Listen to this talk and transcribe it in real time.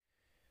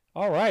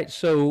All right,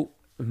 so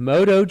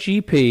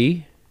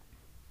MotoGP,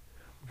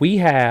 we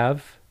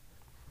have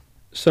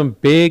some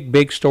big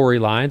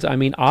storylines. I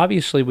mean,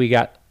 obviously we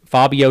got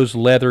Fabio's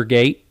Leather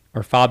Gate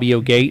or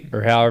Fabio Gate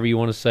or however you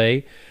want to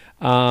say.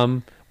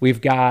 We've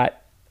got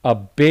a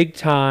big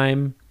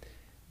time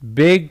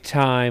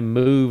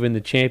move in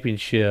the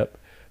championship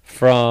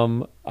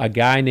from a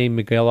guy named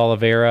Miguel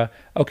Oliveira.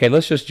 Okay,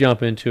 let's just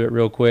jump into it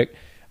real quick.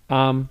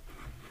 Um,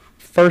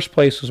 First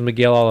place was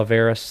Miguel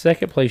Oliveira.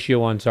 Second place,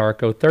 Johan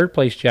Zarco. Third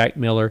place, Jack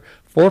Miller.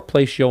 Fourth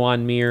place,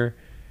 Johan Mir.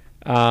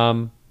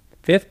 Um,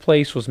 Fifth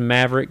place was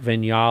Maverick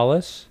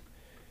Vinales.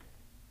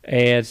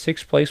 And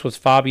sixth place was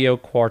Fabio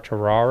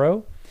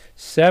Quartararo.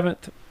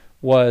 Seventh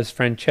was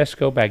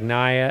Francesco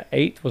Bagnaia.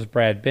 Eighth was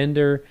Brad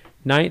Binder.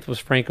 Ninth was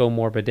Franco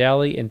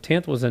Morbidelli. And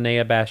 10th was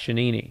Enea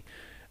Bastianini.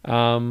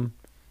 Um,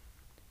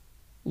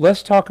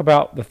 let's talk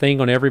about the thing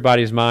on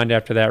everybody's mind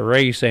after that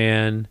race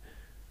and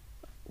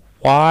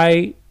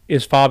why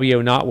is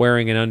Fabio not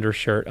wearing an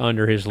undershirt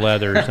under his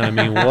leathers? I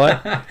mean,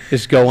 what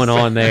is going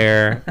on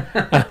there?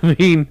 I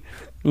mean,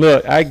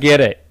 look, I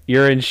get it.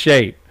 You're in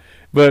shape.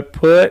 But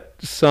put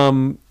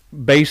some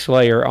base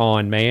layer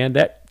on, man.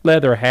 That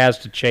leather has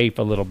to chafe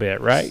a little bit,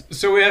 right?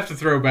 So we have to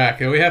throw back.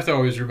 We have to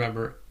always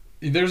remember.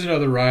 There's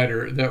another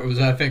rider that was,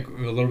 I think, a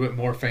little bit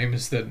more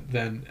famous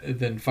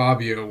than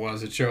Fabio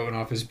was at showing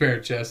off his bare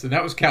chest, and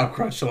that was Cal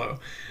Crutchlow.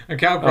 And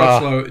Cal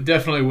Crutchlow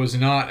definitely was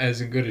not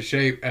as in good a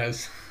shape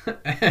as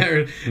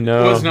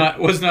No.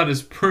 was not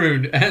as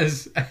pruned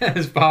as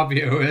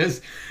Fabio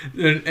is.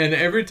 And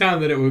every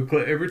time that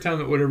every time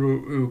that whatever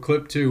it would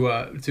clip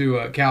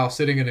to Cal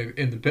sitting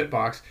in the pit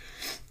box,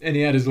 and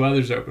he had his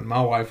leathers open,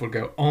 my wife would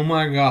go, "Oh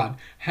my God,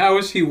 how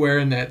is he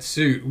wearing that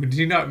suit? Would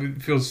you not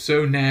feel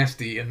so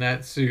nasty in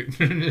that suit?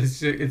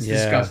 It's Yeah.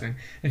 disgusting."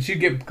 And she'd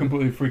get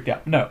completely freaked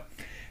out. No,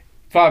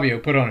 Fabio,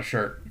 put on a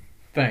shirt.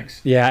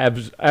 Thanks. Yeah,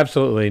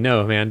 absolutely.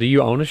 No, man. Do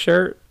you own a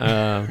shirt?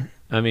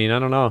 I mean, I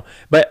don't know.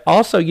 But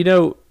also,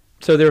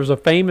 so there was a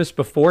famous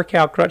before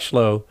Cal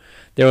Crutchlow,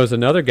 there was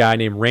another guy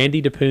named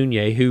Randy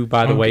DePugny, who,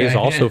 by the way, is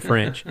also Okay.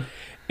 French.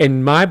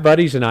 And my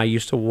buddies and I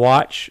used to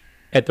watch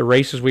at the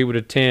races we would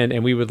attend,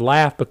 and we would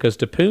laugh because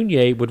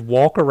DePugny would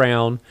walk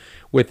around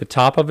with the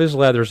top of his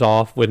leathers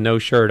off with no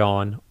shirt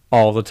on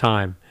all the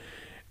time.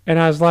 And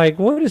I was like,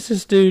 what is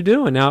this dude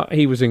doing? Now,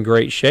 he was in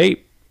great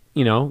shape,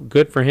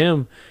 good for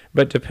him.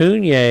 But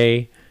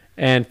DePugny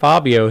and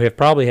Fabio have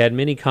probably had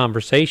many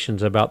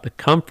conversations about the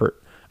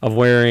comfort of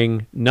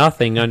wearing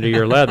nothing under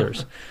your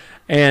leathers.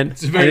 And,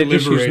 It's a and very it just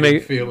used to liberating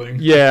make, feeling.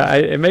 yeah,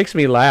 it makes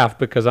me laugh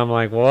because I'm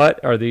like,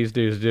 what are these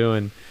dudes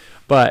doing?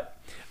 But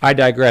I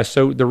digress.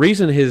 So the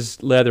reason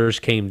his leathers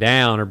came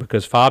down are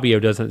because Fabio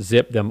doesn't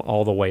zip them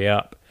all the way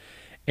up.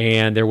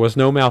 And there was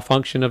no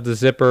malfunction of the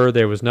zipper.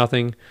 There was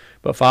nothing.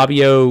 But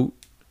Fabio,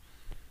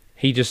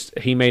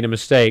 he made a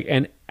mistake.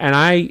 And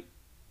I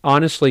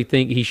honestly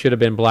think he should have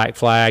been black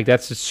flagged.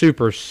 That's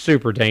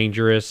super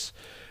dangerous.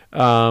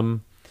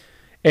 Um,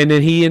 and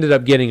then he ended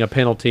up getting a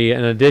penalty,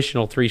 an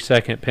additional 3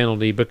 second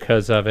penalty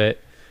because of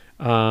it.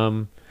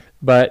 Um,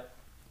 but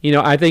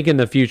I think in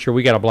the future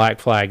we got to black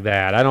flag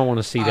that. I don't want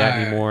to see that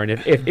I anymore. And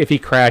if he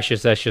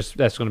crashes, that's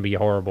going to be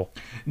horrible.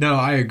 No,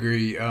 I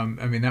agree. I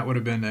mean, that would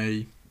have been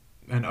a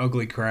an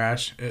ugly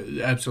crash.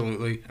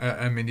 Absolutely.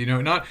 I mean,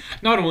 not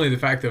only the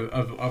fact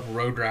of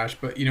road rash,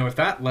 but if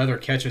that leather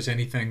catches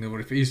anything, then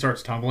if he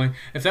starts tumbling,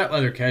 if that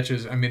leather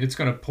catches, I mean, it's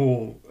going to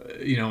pull.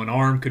 An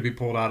arm could be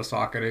pulled out of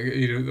socket.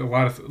 A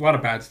lot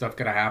of bad stuff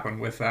could have happened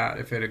with that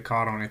if it had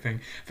caught on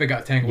anything. If it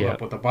got tangled Yeah.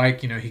 up with the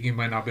bike, he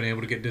might not have been able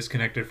to get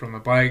disconnected from the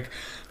bike.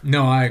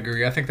 No, I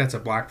agree. I think that's a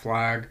black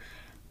flag.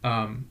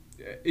 Um,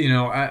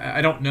 I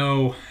don't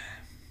know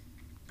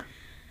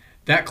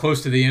that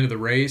close to the end of the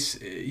race,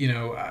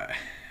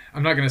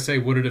 I'm not going to say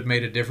would it have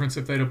made a difference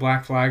if they'd have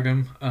black flagged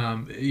him,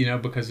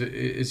 because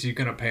is you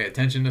going to pay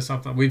attention to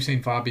something? We've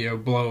seen Fabio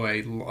blow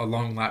a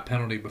long lap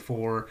penalty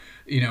before,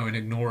 and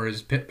ignore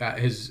his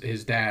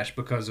his dash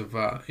because of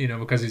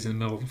because he's in the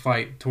middle of a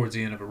fight towards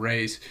the end of a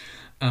race.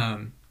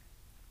 Um,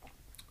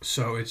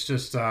 so it's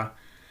just I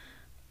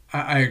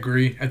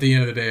agree. At the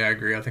end of the day, I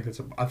agree. I think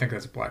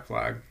that's a black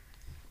flag.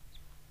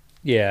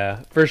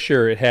 Yeah, for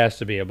sure, it has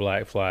to be a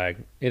black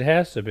flag. It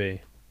has to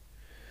be.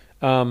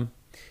 Um,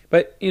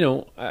 but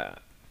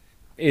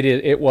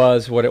it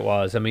was what it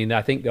was. I mean,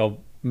 I think they'll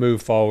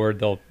move forward.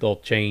 They'll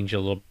change a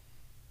little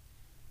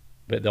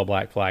bit. They'll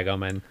black flag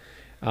them, and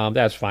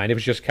that's fine. It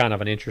was just kind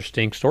of an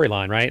interesting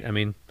storyline, right? I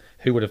mean,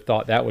 who would have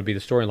thought that would be the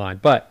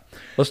storyline? But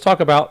let's talk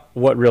about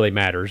what really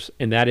matters,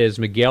 and that is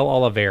Miguel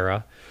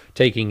Oliveira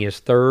taking his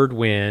third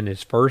win,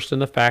 his first in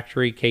the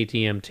factory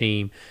KTM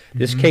team.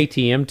 This Hmm.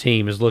 KTM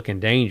team is looking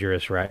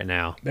dangerous right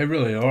now. They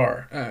really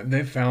are.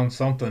 They've found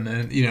something,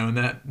 and and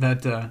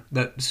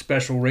that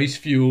special race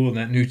fuel and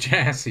that new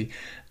chassis.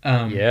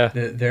 Yeah.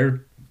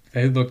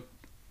 They look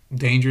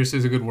dangerous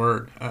is a good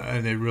word.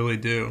 They really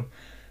do.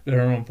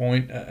 They're on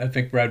point. I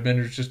think Brad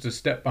Binder's just a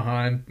step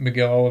behind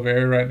Miguel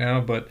Oliveira right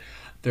now, but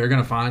they're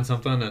gonna find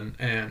something.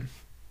 And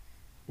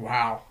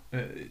wow,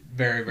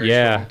 very strong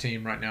Yeah.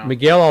 team right now.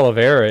 Miguel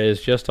Oliveira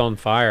is just on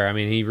fire. I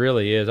mean, he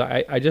really is.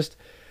 I just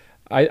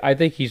I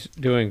think he's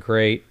doing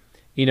great.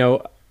 You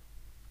know,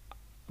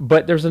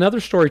 but there's another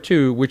story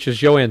too, which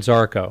is Johann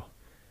Zarco.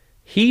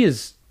 He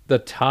is the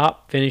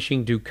top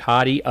finishing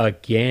Ducati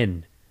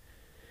again.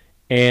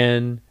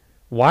 And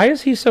why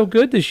is he so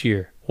good this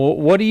year? Well,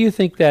 what do you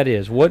think that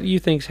is? What do you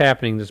think's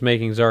happening that's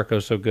making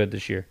Zarco so good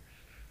this year?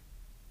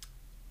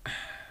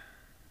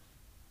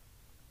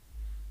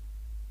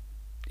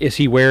 Is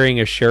he wearing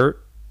a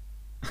shirt?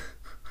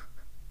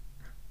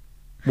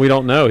 We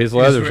don't know. His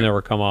leather's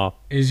never come off.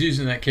 He's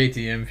using that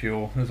KTM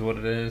fuel, is what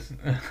it is.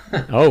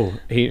 Oh,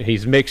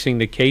 he's mixing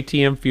the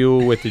KTM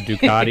fuel with the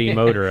Ducati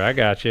motor. I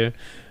got you.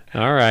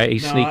 All right,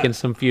 he's sneaking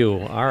some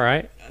fuel. All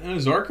right.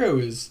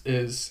 Zarco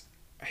is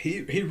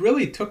he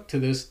really took to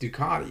this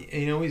Ducati.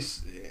 You know,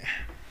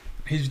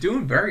 he's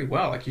doing very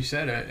well, like you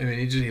said. I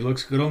mean, he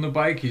looks good on the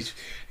bike. He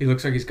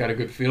looks like he's got a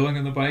good feeling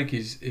on the bike.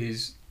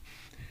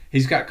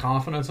 He's got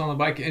confidence on the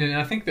bike, and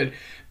I think that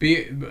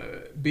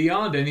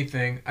beyond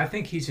anything, I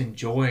think he's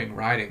enjoying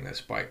riding this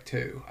bike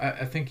too.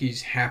 I think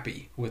he's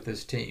happy with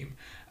his team.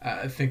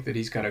 I think that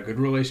he's got a good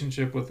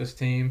relationship with his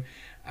team.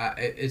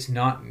 It's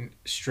not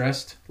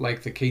stressed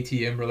like the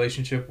KTM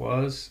relationship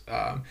was.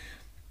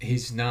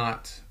 He's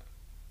not,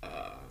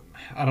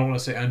 I don't want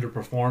to say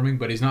underperforming,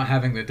 but he's not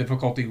having the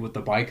difficulty with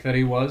the bike that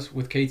he was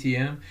with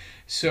KTM.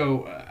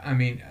 So, I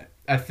mean,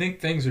 I think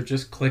things are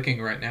just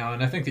clicking right now,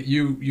 and I think that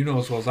you know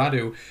as well as I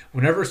do.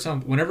 Whenever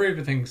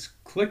everything's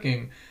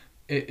clicking,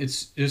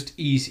 it's just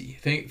easy.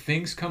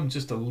 Things come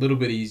just a little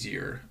bit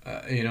easier,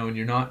 you know, and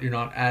you're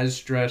not as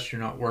stressed.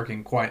 You're not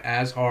working quite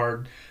as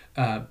hard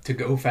to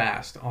go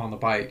fast on the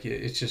bike.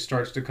 It just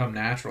starts to come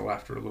natural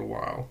after a little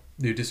while.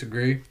 Do you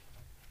disagree?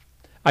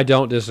 I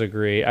don't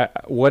disagree.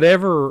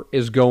 Whatever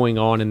is going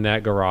on in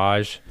that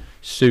garage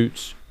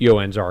suits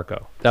Johann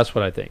Zarco. That's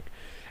what I think.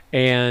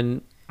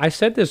 And I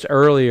said this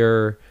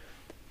earlier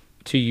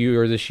to you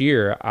or this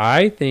year.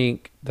 I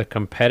think the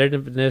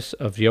competitiveness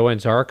of Johann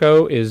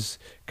Zarco is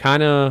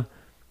kind of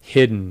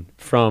hidden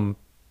from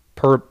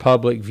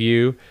public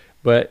view,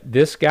 but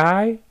this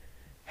guy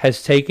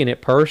has taken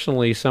it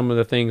personally, some of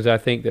the things I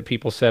think that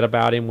people said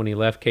about him when he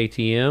left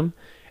KTM,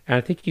 and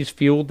I think he's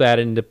fueled that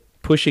into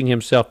pushing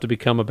himself to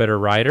become a better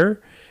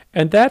rider,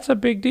 and that's a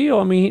big deal.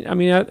 I mean,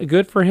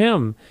 good for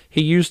him.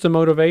 He used the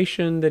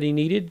motivation that he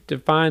needed to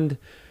find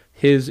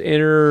his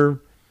inner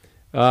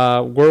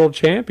world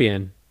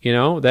champion. You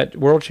know, that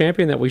world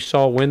champion that we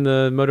saw win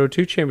the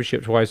Moto2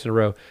 championship twice in a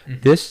row.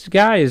 Mm-hmm. This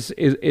guy is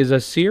a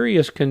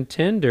serious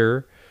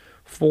contender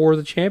for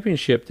the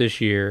championship this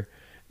year.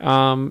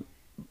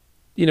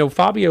 You know,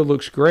 Fabio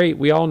looks great.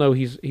 We all know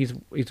he's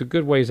a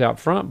good ways out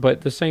front, but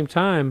at the same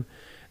time,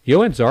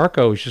 Johann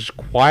Zarco has just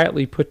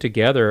quietly put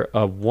together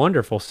a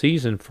wonderful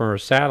season for a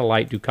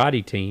satellite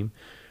Ducati team.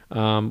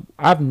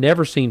 I've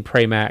never seen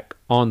Pramac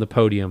on the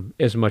podium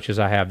as much as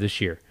I have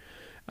this year.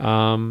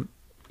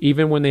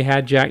 Even when they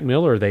had Jack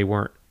Miller, they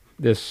weren't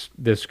this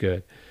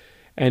good.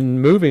 And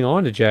moving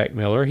on to Jack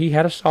Miller, he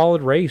had a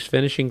solid race,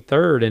 finishing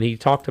third, and he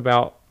talked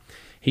about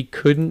he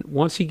couldn't,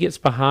 once he gets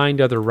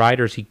behind other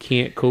riders, he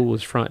can't cool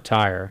his front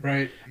tire.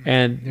 Right.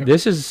 And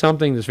This is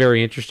something that's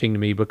very interesting to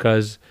me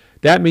because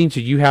that means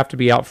that you have to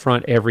be out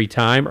front every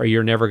time or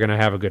you're never going to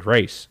have a good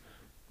race.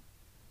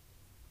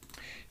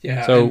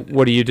 Yeah. So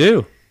what do you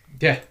do?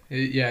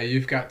 Yeah,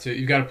 you've got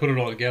to put it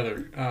all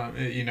together,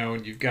 you know,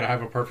 and you've got to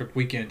have a perfect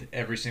weekend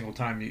every single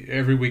time,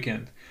 every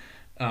weekend.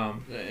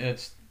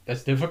 That's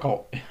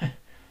difficult.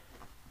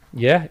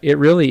 Yeah, it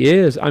really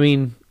is. I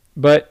mean,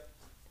 but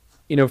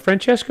you know,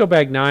 Francesco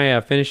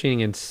Bagnaia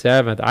finishing in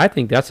 7th, I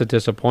think that's a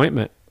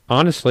disappointment.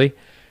 Honestly,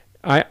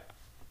 I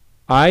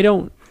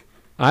love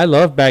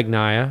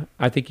Bagnaia.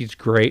 I think he's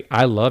great.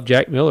 I love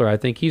Jack Miller. I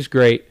think he's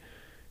great,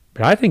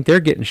 but I think they're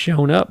getting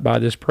shown up by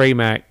this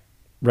Pramac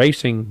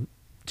Racing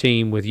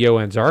team with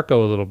Johann Zarco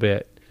a little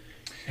bit,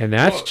 and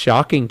that's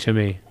shocking to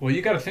me. Well,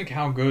 you got to think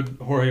how good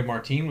Jorge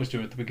Martin was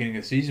doing at the beginning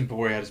of the season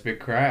before he had his big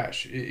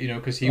crash. You know,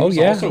 because he was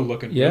also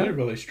looking really,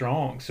 really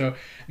strong. So,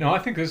 no, I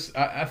think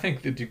I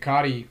think the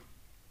Ducati,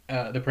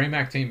 the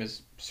Pramac team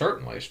is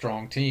certainly a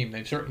strong team.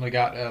 They've certainly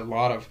got a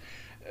lot of,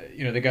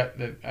 you know, they got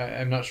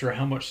I'm not sure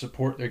how much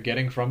support they're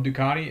getting from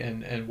Ducati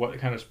and what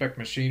kind of spec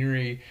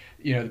machinery,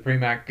 you know, the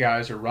Pramac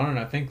guys are running.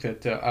 I think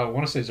that I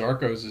want to say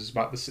Zarco's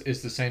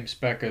is the same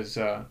spec as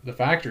the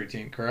factory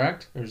team,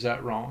 correct? Or is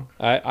that wrong?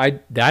 I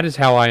that is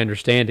how I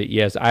understand it.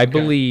 Yes, I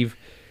believe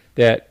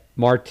that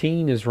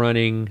Martin is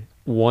running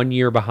 1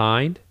 year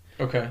behind.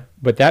 Okay,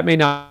 but that may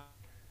not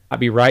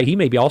be right. He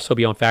may also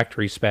be on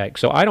factory spec.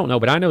 So I don't know,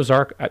 but I know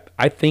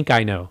I think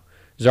I know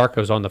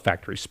Zarco's on the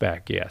factory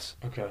spec. Yes.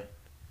 Okay.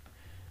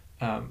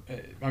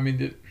 I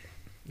mean,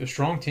 the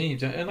strong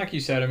teams, and like you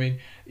said, I mean,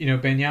 you know,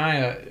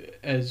 Bagnaia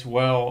as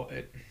well.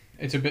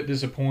 It's a bit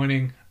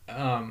disappointing.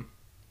 I'm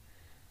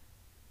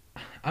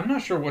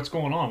not sure what's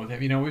going on with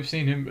him. You know, we've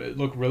seen him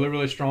look really,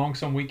 really strong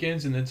some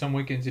weekends, and then some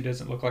weekends he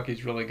doesn't look like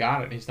he's really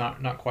got it. He's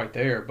not quite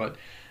there, but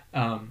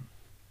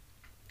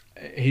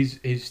he's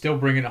still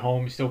bringing it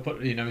home. He's still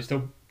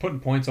putting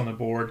points on the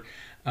board.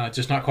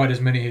 Just not quite as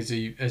many as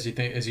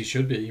he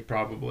should be,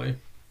 probably.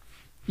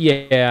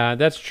 Yeah,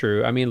 that's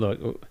true. I mean,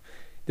 look.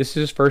 this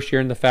is his first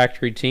year in the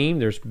factory team.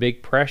 There's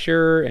big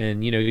pressure,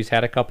 and he's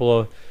had a couple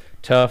of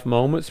tough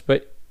moments,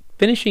 but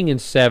finishing in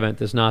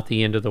 7th is not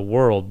the end of the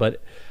world.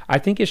 But I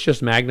think it's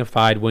just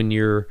magnified when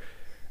your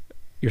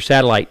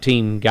satellite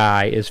team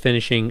guy is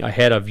finishing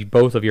ahead of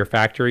both of your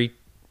factory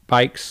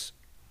bikes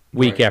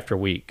week after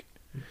week.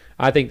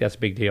 I think that's a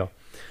big deal.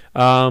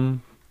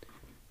 Joan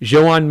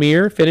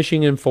Mir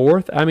finishing in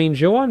 4th. I mean,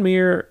 Joan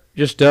Mir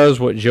just does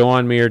what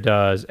Joan Mir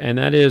does, and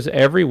that is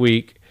every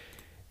week,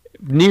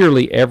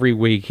 nearly every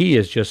week, he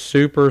is just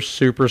super,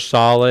 super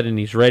solid, and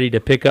he's ready to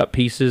pick up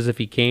pieces if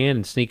he can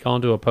and sneak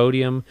onto a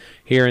podium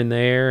here and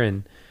there.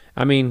 And,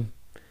 I mean,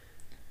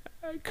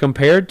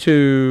 compared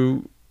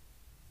to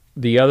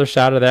the other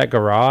side of that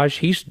garage,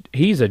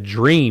 he's a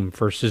dream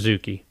for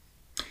Suzuki.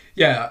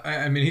 Yeah,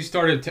 I mean, he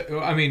started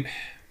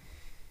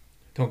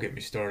don't get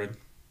me started.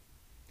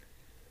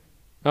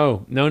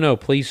 Oh, no,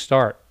 please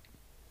start.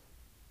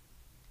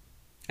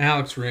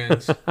 Alex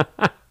Rins.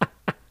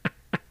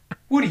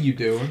 What are you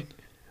doing?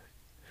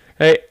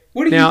 Hey,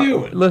 what are you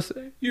doing?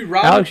 Listen, you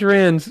Alex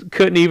Rins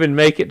couldn't even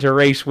make it to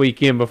race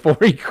weekend before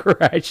he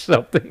crashed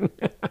something.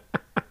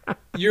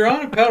 You're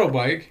on a pedal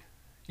bike.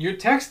 You're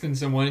texting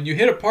someone and you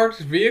hit a parked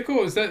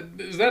vehicle. Is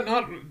that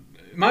not?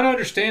 Am I to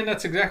understand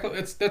that's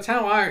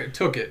how I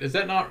took it? Is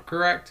that not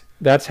correct?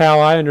 That's how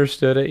I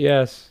understood it.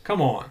 Yes.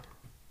 Come on.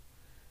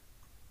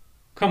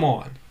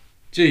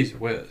 Jeez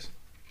whiz.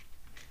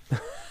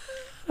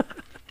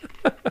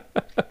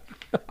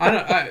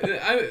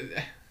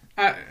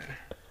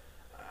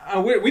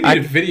 We need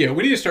a video.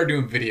 We need to start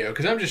doing video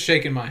because I'm just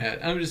shaking my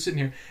head. I'm just sitting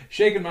here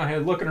shaking my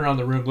head, looking around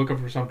the room, looking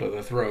for something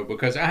to throw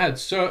because I had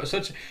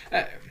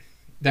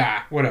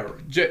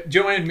whatever.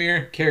 Joan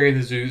Mir carrying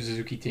the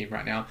Suzuki team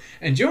right now,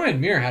 and Joan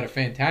Mir had a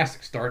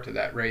fantastic start to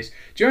that race.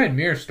 Joan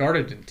Mir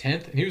started in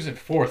 10th, and he was in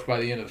 4th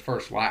by the end of the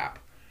first lap.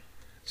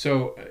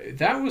 So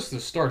that was the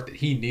start that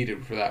he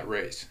needed for that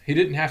race. He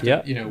didn't have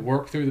to,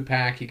 work through the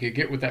pack. He could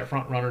get with that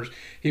front runners.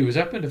 He was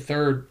up into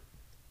 3rd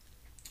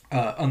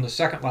on the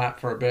 2nd lap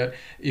for a bit,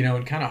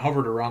 and kind of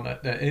hovered around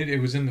that.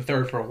 It was in the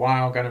 3rd for a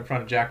while, got in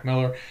front of Jack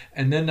Miller,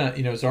 and then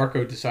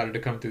Zarco decided to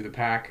come through the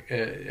pack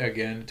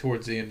again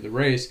towards the end of the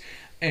race.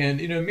 And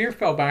Mir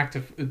fell back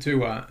to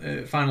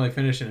finally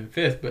finishing in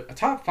 5th, but a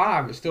top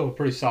 5 is still a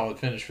pretty solid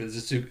finish for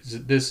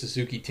this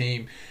Suzuki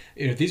team.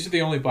 These are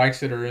the only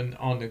bikes that are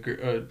on the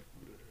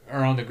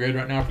grid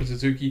right now for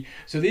Suzuki.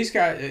 So these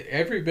guys,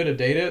 every bit of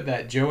data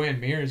that Joan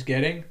Mir is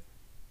getting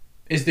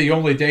is the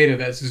only data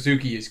that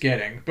Suzuki is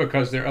getting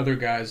because their other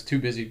guys too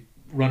busy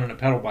running a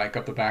pedal bike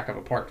up the back of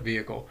a parked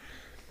vehicle.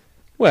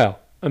 Well,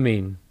 I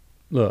mean,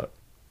 look,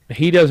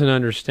 he doesn't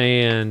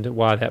understand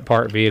why that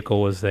parked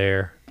vehicle was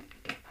there,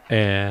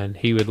 and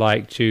he would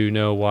like to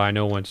know why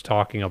no one's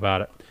talking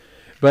about it.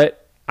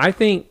 But I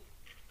think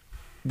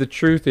the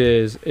truth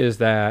is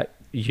that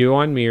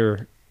Joan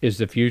Mir is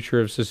the future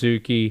of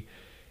Suzuki,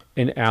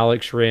 and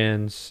Alex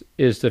Rins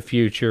is the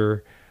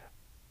future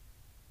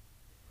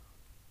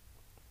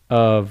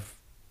of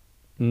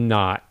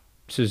not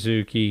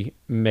Suzuki.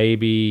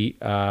 Maybe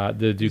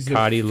the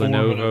Ducati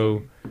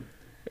Lenovo.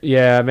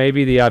 Yeah,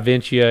 maybe the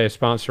Avintia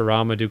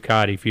Sponsorama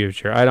Ducati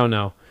future. I don't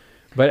know.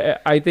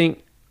 But I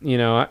think,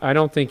 I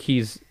don't think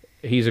he's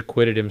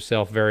acquitted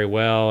himself very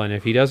well, and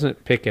if he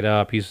doesn't pick it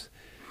up, he's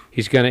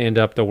going to end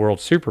up the World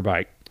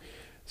Superbike.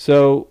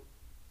 So,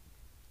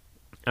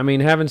 I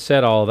mean, having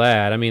said all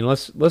that, I mean,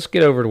 let's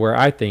get over to where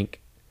I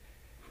think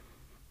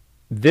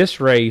this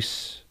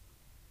race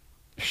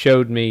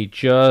showed me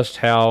just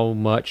how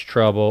much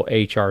trouble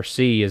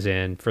HRC is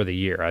in for the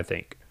year, I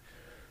think.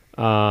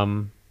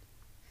 I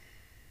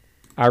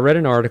read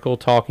an article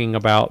talking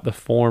about the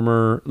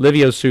former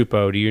Livio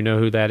Suppo. Do you know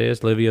who that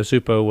is? Livio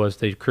Suppo was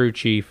the crew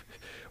chief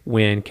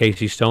when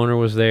Casey Stoner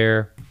was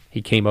there.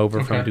 He came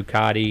over from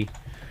Ducati.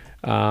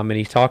 And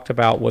he talked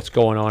about what's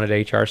going on at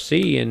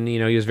HRC, and he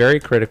was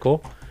very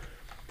critical.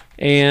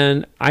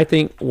 And I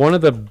think one of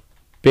the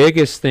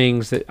biggest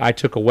things that I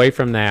took away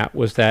from that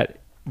was that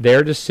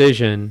their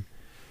decision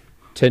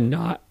to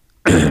not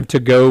to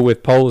go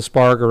with Pol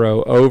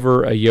Espargaro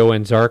over a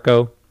Johan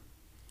Zarco,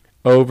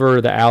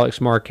 over the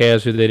Alex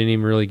Marquez, who they didn't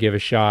even really give a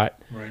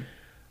shot, right,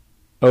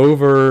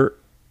 over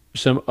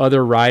some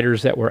other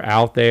riders that were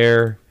out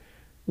there,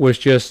 was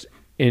just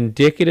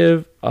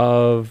indicative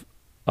of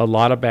a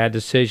lot of bad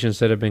decisions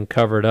that have been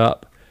covered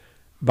up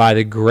by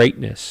the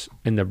greatness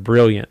and the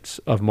brilliance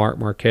of Marc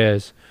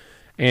Marquez.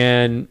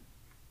 And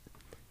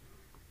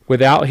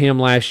without him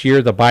last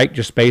year, the bike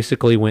just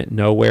basically went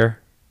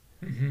nowhere.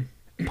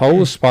 Mm-hmm. Pol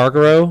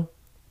Espargaro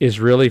is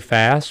really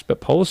fast,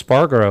 but Pol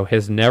Espargaro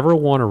has never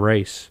won a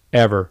race,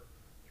 ever,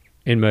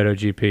 in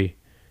MotoGP.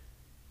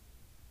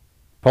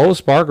 Pol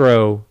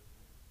Espargaro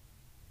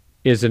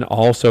is an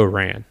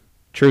also-ran,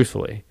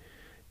 truthfully.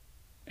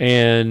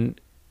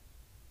 And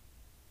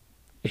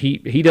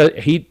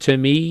to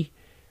me,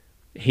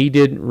 he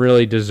didn't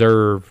really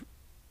deserve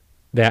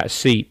that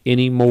seat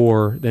any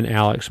more than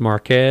Alex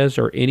Marquez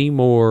or any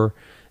more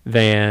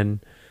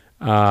than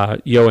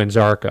Johan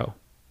Zarco,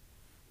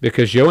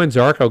 because Johan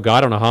Zarco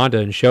got on a Honda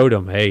and showed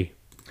him, hey,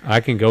 I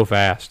can go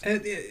fast.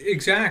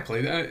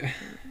 Exactly.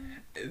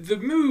 The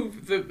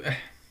move,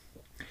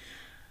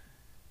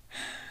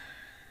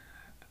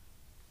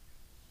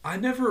 I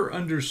never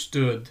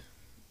understood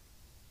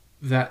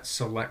that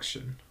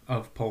selection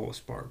of Pol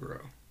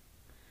Espargaro.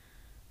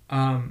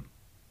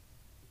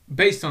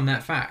 Based on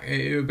that fact,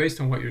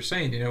 based on what you're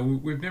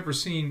saying, we've never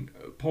seen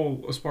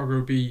Pol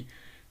Espargaro be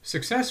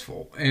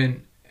successful,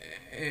 and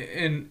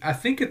I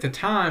think at the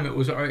time it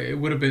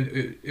would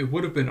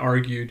have been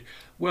argued,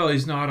 well,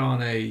 he's not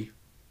on a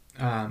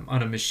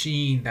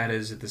machine that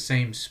is at the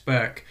same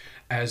spec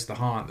as the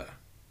Honda.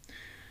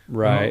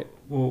 Right.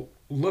 Well,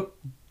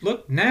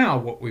 look now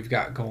what we've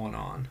got going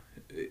on.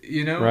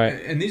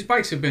 Right. And these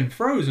bikes have been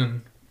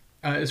frozen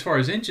as far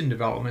as engine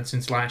development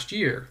since last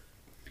year.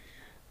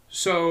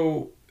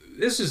 So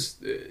this is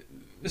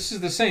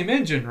the same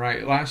engine,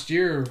 right? Last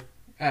year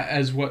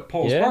as what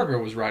Pol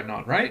Espargaro was riding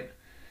on, right?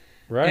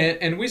 Right.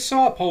 And we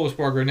saw Pol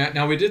Espargaro.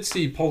 Now we did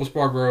see Pol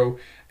Espargaro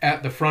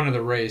at the front of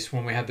the race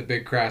when we had the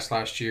big crash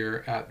last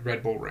year at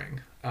Red Bull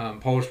Ring.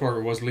 Pol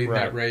Espargaro was leading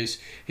that race.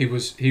 He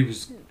was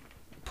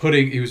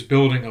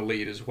building a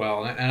lead as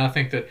well, and I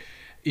think that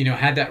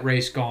had that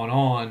race gone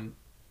on,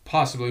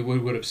 possibly we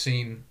would have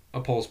seen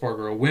a Pol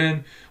Espargaro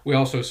win. We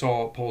also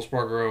saw Pol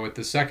Espargaro at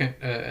the second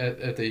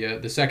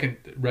the second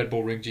Red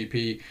Bull Ring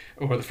GP,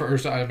 or the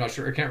first. I'm not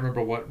sure. I can't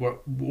remember what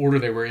order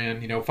they were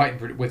in.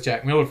 Fighting with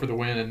Jack Miller for the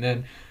win, and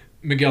then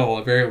Miguel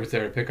Oliveira was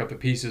there to pick up the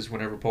pieces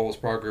whenever Pol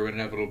Espargaro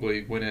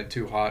inevitably went in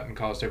too hot and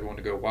caused everyone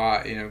to go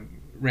wide.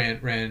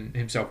 Ran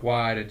himself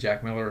wide, and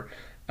Jack Miller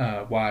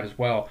wide as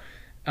well.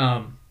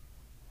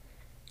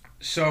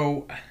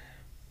 So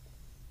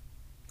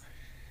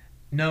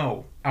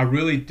no, I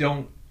really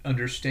don't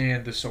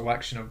understand the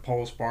selection of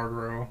Pol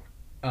Espargaro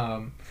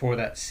for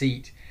that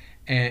seat,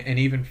 and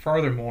even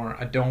furthermore,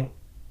 I don't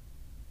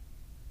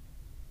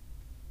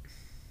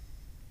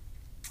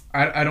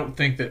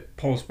think that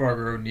Pol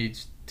Espargaro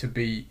needs to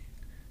be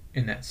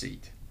in that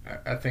seat.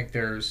 I think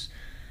there's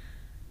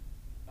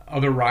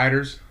other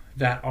riders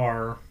that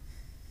are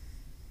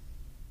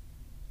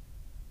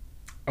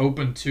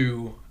open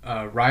to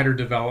rider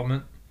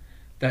development,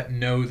 that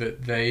know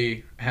that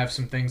they have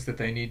some things that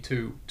they need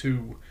to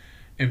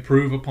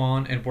improve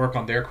upon and work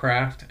on their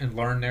craft and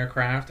learn their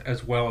craft,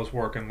 as well as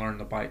work and learn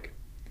the bike.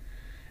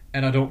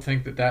 And I don't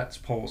think that that's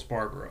Pol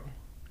Espargaro.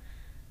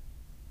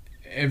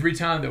 Every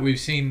time that we've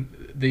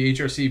seen the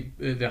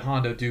HRC, the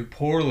Honda, do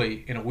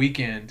poorly in a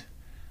weekend,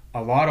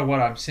 a lot of what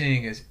I'm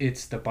seeing is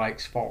it's the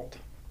bike's fault.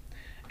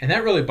 And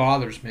that really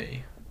bothers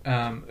me,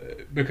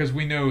 because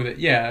we know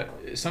that,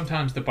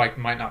 sometimes the bike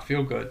might not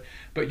feel good,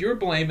 but you're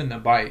blaming the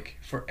bike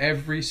for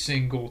every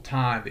single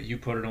time that you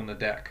put it on the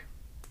deck.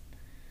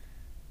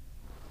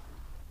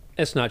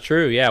 It's not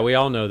true. Yeah, we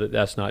all know that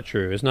that's not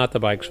true. It's not the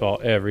bike's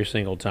fault every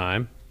single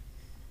time.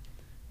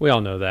 We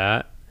all know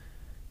that.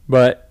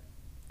 But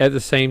at the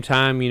same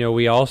time,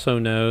 we also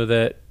know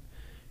that,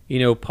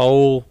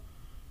 Pol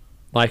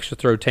likes to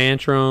throw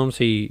tantrums.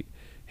 He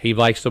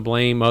likes to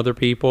blame other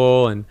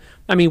people. And,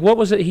 what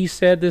was it he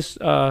said this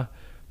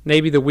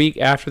maybe the week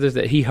after this,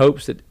 that he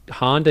hopes that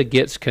Honda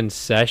gets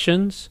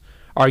concessions?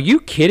 Are you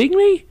kidding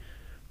me?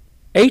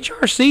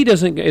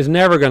 HRC is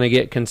never going to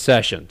get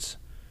concessions.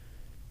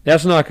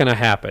 That's not going to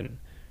happen.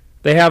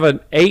 They have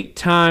an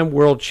 8-time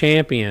world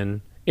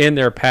champion in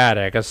their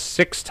paddock, a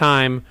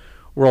 6-time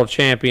world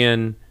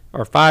champion,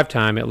 or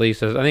 5-time at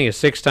least. I think a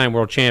 6-time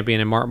world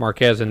champion in Marc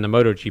Marquez in the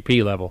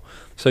MotoGP level.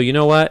 So you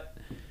know what,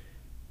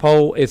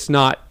 Pol, it's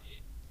not.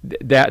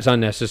 That's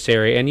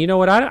unnecessary. And you know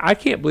what? I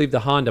can't believe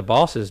the Honda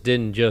bosses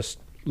didn't just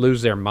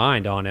lose their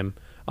mind on him.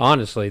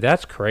 Honestly,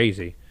 that's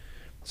crazy.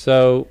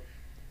 So,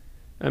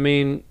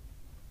 I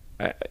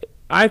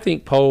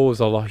think Pol is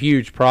a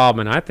huge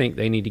problem, and I think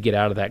they need to get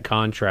out of that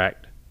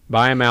contract.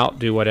 Buy him out,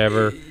 do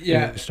whatever,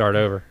 and start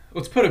over.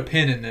 Let's put a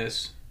pin in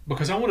this,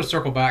 because I want to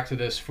circle back to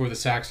this for the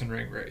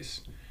Sachsenring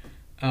race.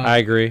 I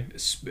agree.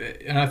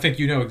 And I think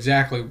you know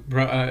exactly,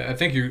 I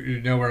think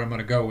you know where I'm going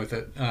to go with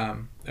it,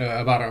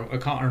 about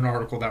an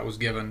article that was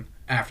given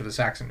after the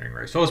Sachsenring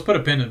race. So let's put a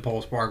pin in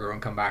Pol Espargaro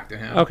and come back to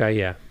him. Okay,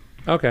 yeah.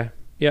 Okay.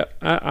 Yep,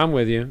 I'm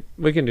with you.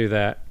 We can do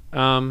that.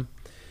 And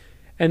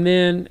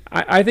then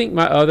I think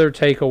my other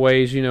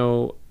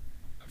takeaways,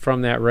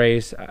 from that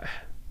race,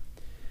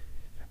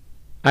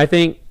 I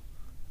think,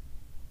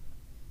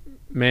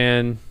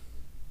 man,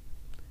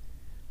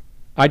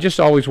 I just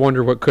always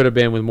wonder what could have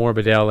been with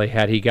Morbidelli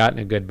had he gotten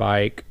a good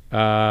bike.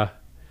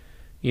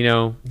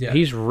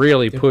 He's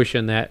really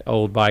pushing that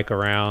old bike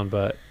around,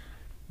 but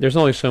there's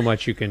only so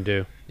much you can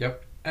do.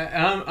 Yep.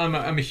 And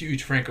I'm a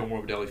huge Franco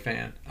Morbidelli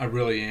fan. I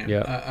really am.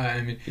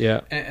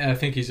 Yeah. And I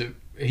think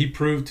he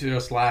proved to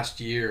us last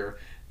year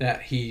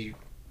that he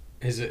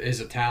is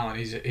a talent.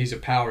 He's a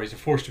power. He's a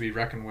force to be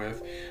reckoned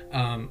with.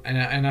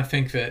 And I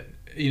think that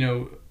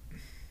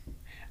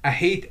I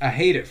hate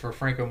it for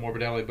Franco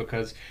Morbidelli,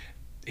 because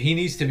he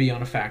needs to be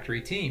on a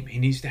factory team. He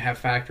needs to have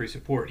factory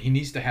support. He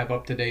needs to have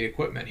up-to-date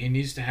equipment. He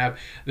needs to have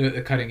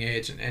the cutting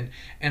edge. And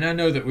I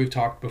know that we've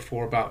talked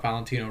before about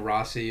Valentino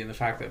Rossi and the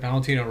fact that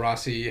Valentino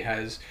Rossi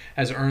has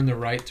earned the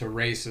right to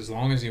race as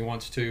long as he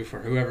wants to for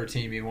whoever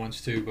team he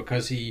wants to,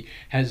 because he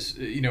has,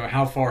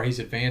 how far he's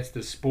advanced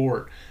the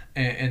sport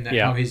and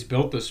how he's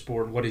built the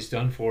sport and what he's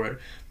done for it.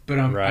 But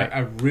I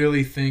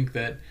really think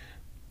that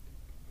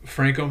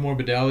Franco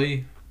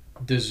Morbidelli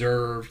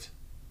deserved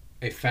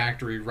a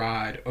factory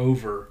ride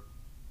over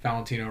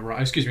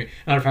excuse me,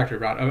 not a factory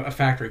ride, a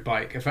factory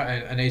bike,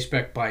 an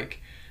A-Spec bike,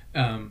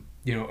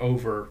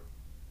 over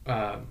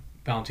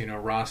Valentino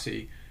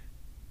Rossi,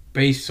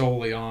 based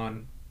solely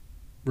on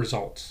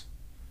results.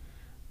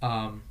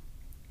 And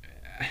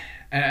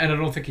I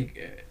don't think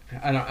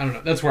I don't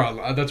know. That's where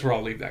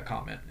I'll leave that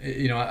comment.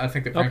 I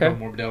think that Franco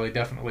Morbidelli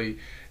definitely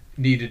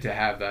needed to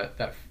have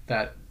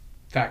that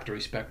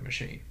factory spec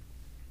machine.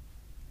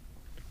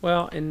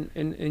 Well,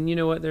 and you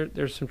know what?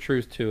 There's some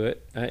truth to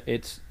it.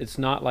 It's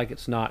not like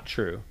it's not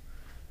true.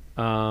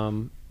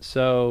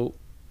 So,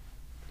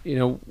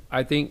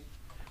 I think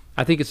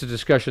it's a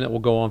discussion that will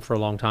go on for a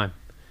long time.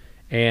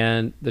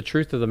 And the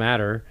truth of the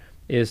matter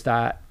is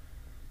that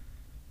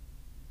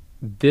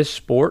this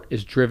sport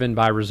is driven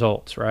by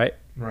results, right?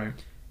 Right.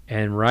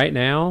 And right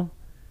now,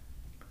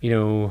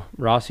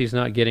 Rossi's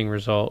not getting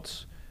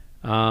results.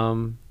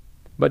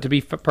 But to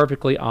be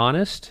perfectly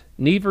honest,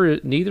 neither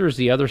is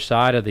the other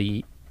side of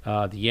the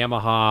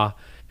Yamaha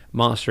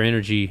Monster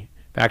Energy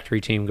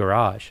factory team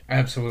garage.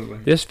 Absolutely.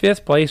 This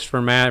 5th place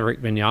for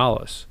Maverick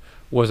Vinales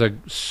was a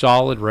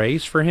solid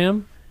race for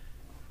him,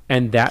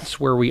 and that's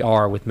where we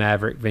are with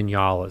Maverick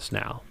Vinales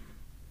now.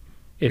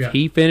 If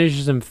he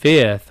finishes in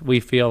 5th, we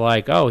feel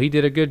like, oh, he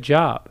did a good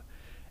job.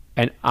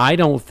 And I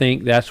don't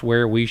think that's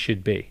where we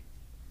should be.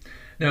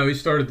 No, he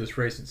started this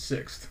race in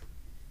 6th,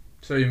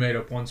 so he made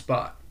up one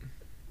spot.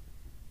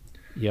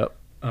 Yep.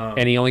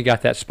 And he only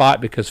got that spot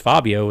because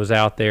Fabio was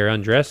out there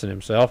undressing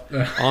himself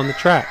on the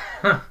track.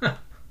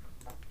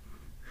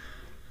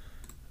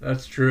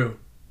 That's true.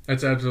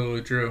 That's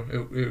absolutely true.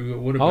 It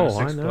would have been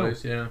a 6th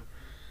place, yeah.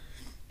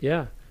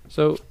 Yeah.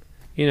 So,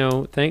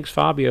 thanks,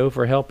 Fabio,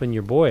 for helping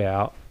your boy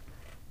out.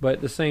 But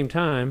at the same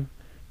time,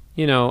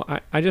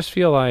 I just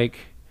feel like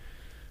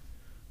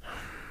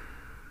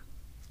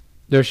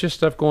there's just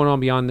stuff going on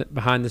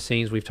behind the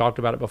scenes. We've talked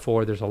about it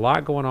before. There's a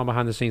lot going on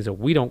behind the scenes that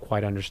we don't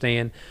quite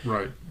understand.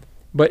 Right.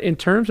 But in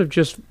terms of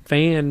just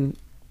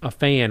a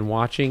fan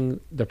watching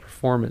the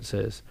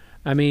performances,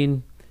 I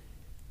mean,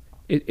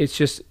 it's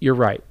just, you're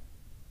right.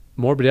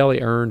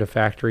 Morbidelli earned a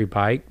factory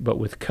bike, but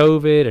with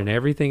COVID and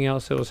everything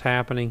else that was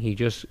happening,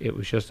 it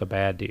was just a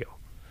bad deal.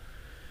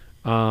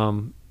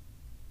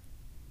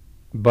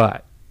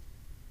 But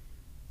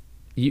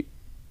you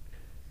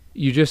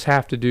just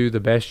have to do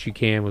the best you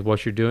can with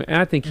what you're doing, and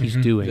I think he's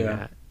doing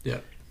that. Yeah.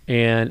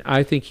 And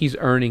I think he's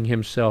earning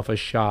himself a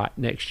shot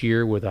next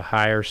year with a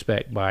higher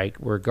spec bike,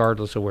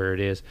 regardless of where it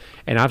is.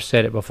 And I've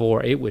said it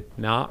before, it would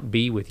not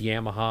be with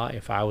Yamaha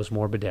if I was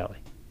Morbidelli.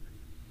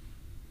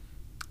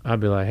 I'd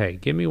be like, hey,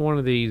 give me one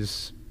of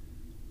these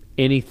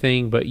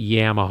anything but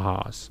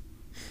Yamahas.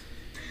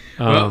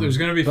 Well, there's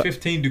going to be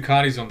 15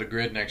 Ducatis on the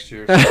grid next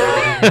year. So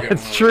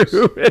it's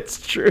true.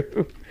 It's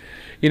true.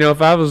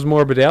 If I was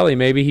Morbidelli,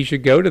 maybe he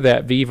should go to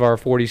that Vivar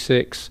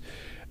 46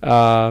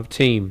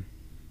 team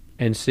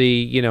and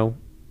see,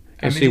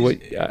 see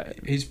what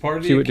he's part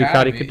of the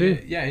academy. Ducati could do.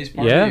 Yeah, he's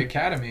part of the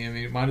academy. I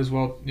mean, might as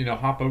well,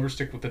 hop over,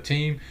 stick with the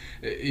team.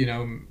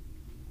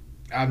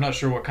 I'm not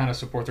sure what kind of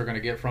support they're going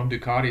to get from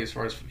Ducati as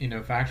far as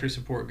factory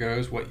support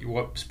goes.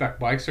 What spec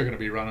bikes they're going to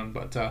be running,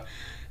 but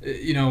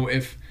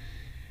if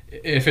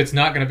it's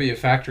not going to be a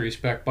factory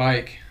spec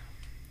bike,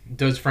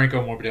 does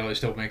Franco Morbidelli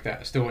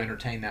still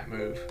entertain that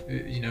move?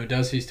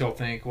 Does he still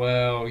think,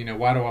 well,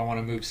 why do I want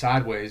to move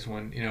sideways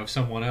when if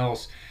someone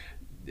else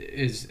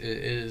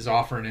is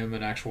offering him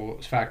an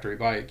actual factory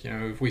bike?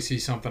 If we see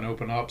something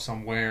open up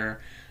somewhere,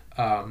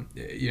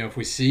 if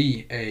we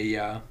see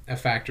a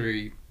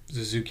factory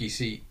Suzuki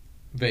seat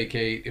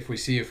vacate, if we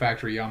see a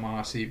factory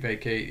Yamaha seat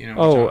vacate,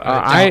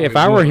 if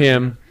I were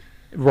him,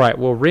 right?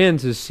 Well,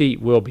 Renz's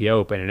seat will be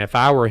open, and if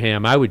I were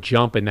him, I would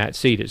jump in that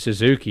seat at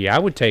Suzuki. I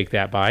would take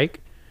that bike.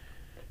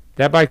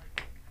 That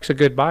bike's a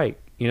good bike.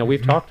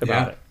 We've talked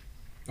about it.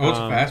 Oh, it's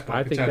a fast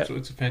bike.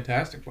 It's a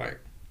fantastic bike.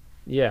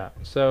 Yeah.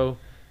 So,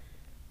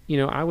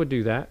 I would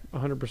do that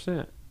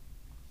 100%.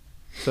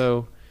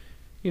 So,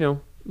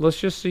 let's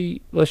just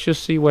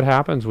see what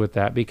happens with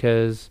that,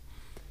 because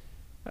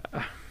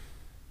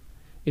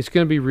it's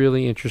going to be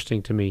really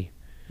interesting to me.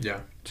 Yeah.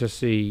 To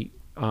see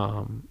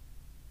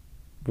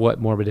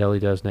what Morbidelli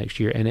does next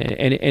year,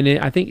 and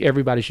I think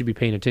everybody should be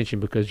paying attention,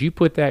 because you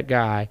put that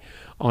guy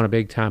on a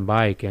big time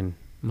bike, and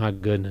my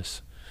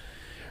goodness.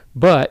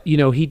 But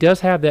he does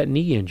have that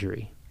knee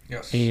injury.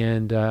 Yes.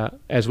 And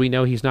as we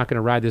know, he's not going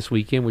to ride this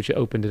weekend, which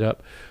opened it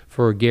up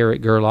for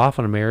Garrett Gerloff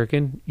on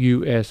American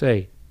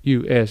USA.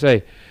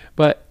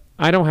 But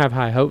I don't have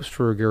high hopes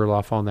for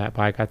Gerloff on that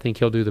bike. I think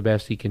he'll do the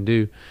best he can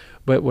do.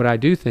 But what I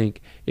do think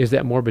is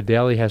that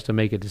Morbidelli has to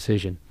make a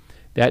decision.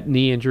 That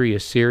knee injury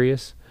is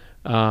serious.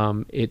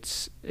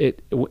 If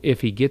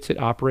he gets it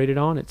operated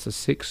on, it's a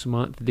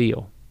 6-month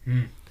deal.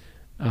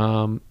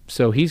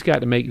 So he's got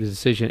to make the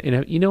decision.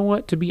 And you know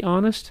what? To be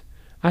honest,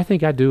 I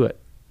think I do it.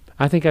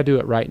 I think I do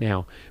it right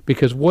now,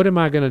 because what am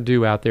I going to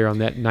do out there on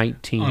that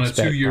 19 on a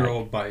spec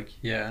 2-year-old bike?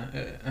 Yeah,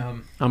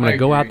 I'm going to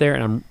go out there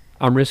and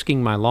I'm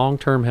risking my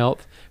long-term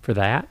health for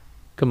that.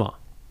 Come on.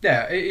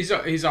 Yeah,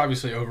 he's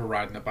obviously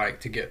overriding the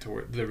bike to get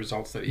to the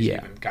results that he's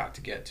even got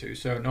to get to.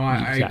 So no,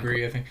 I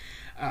agree.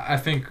 I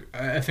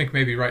think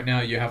maybe right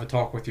now you have a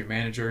talk with your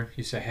manager.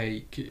 You say,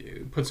 hey,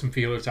 put some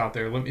feelers out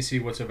there. Let me see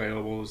what's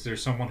available. Is there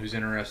someone who's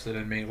interested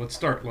in me? Let's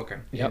start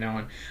looking. Yep. You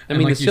know,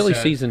 and like the silly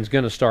season's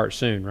going to start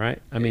soon, right?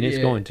 I mean, it's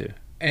going to.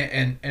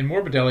 And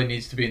Morbidelli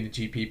needs to be in the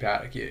GP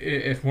paddock.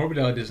 If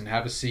Morbidelli doesn't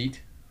have a seat,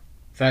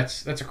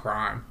 that's a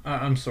crime.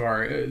 I'm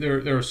sorry.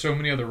 There are so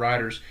many other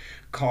riders,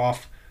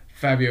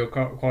 Fabio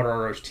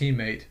Quartararo's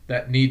teammate,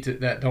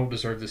 that don't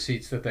deserve the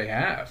seats that they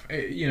have.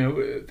 You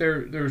know,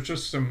 there's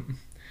just some.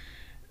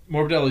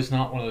 Morbidelli's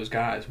not one of those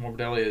guys.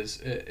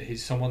 Morbidelli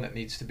he's someone that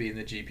needs to be in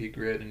the GP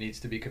grid and needs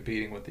to be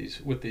competing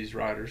with these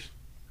riders.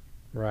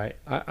 Right,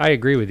 I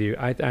agree with you.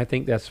 I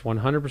think that's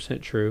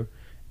 100% true,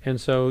 and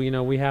so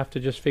we have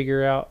to just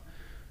figure out.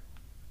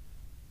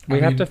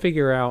 Have to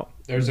figure out.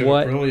 There's an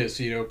Aprilia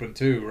seat open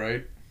too,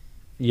 right?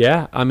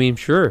 Yeah, I mean,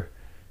 sure.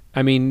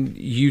 I mean,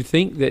 you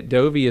think that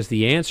Dovey is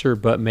the answer,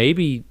 but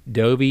maybe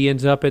Dovey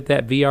ends up at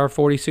that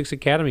VR46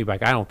 Academy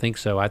bike. I don't think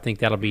so. I think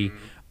that'll be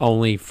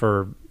only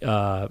for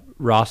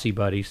Rossi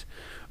buddies.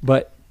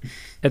 But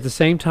at the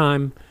same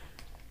time,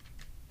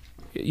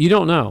 you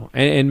don't know.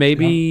 And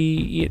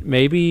maybe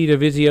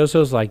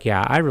Dovizioso's like,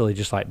 yeah, I really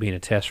just like being a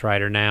test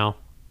rider now.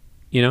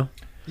 Yeah,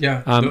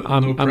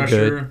 no pressure. I'm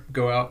good.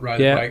 Go out,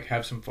 ride a bike,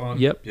 have some fun.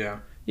 Yep.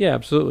 Yeah,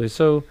 absolutely.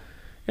 So,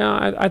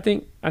 I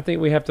think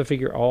we have to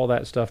figure all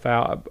that stuff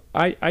out.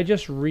 I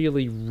just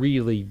really,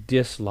 really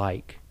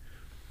dislike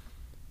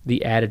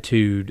the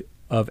attitude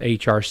of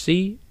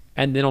HRC,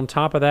 and then on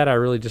top of that, I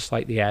really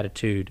dislike the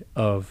attitude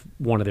of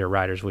one of their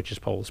riders, which is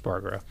Pol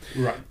Espargaro.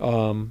 Right.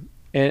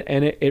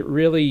 And it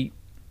really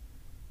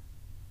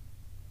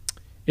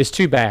is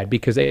too bad,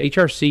 because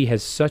HRC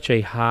has such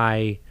a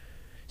high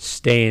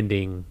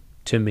standing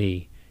to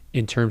me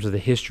in terms of the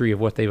history of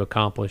what they've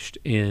accomplished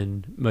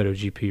in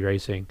MotoGP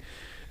racing.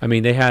 I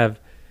mean, they have,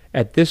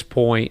 at this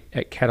point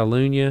at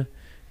Catalunya,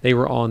 they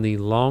were on the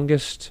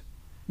longest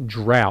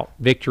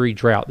victory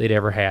drought they'd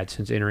ever had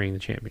since entering the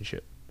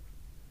championship.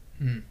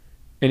 And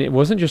it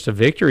wasn't just a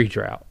victory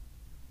drought.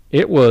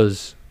 It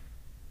was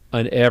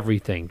an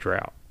everything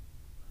drought.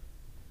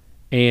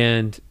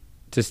 And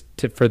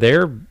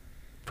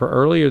for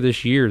earlier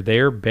this year,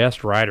 their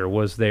best rider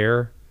was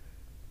their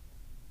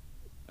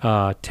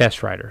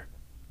test rider.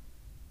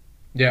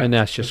 Yeah. And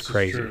that's just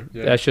crazy.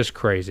 Yeah. That's just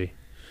crazy.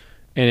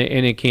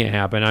 And it can't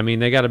happen. I mean,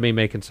 they got to be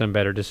making some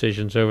better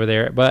decisions over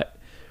there. But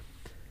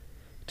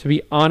to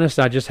be honest,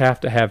 I just have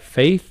to have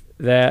faith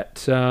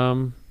that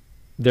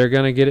they're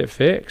going to get it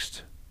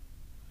fixed.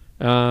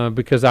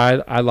 Because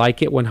I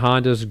like it when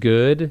Honda's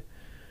good.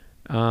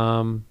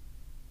 And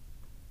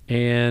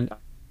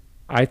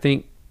I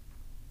think,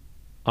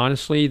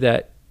 honestly,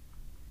 that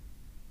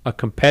a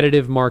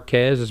competitive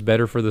Marquez is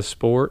better for the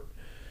sport.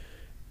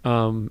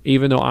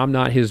 Even though I'm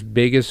not his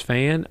biggest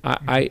fan,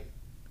 I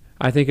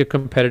think a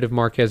competitive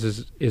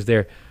Marquez is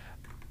there.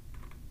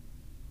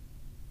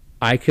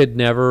 I could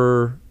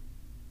never.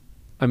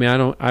 I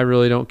mean, I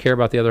really don't care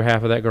about the other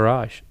half of that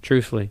garage.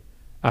 Truthfully,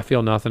 I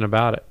feel nothing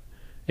about it.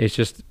 It's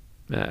just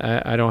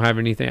I don't have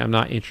anything. I'm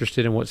not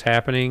interested in what's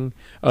happening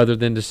other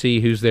than to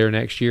see who's there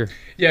next year.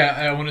 Yeah,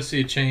 I want to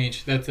see a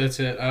change. That's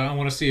it. I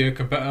want to see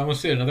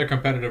another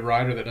competitive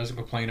rider that doesn't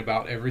complain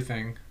about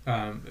everything.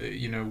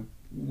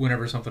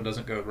 Whenever something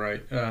doesn't go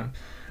right. I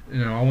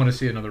want to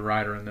see another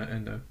rider in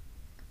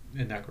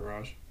that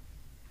garage.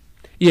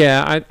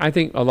 Yeah, I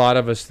think a lot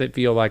of us that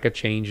feel like a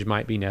change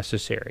might be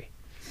necessary,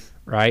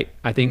 right?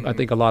 I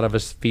think a lot of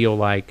us feel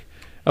like,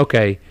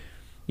 okay,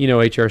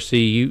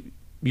 HRC,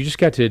 you just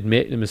got to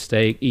admit the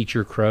mistake, eat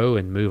your crow,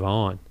 and move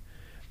on.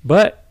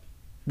 But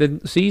the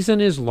season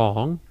is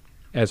long,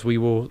 as we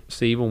will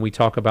see when we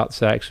talk about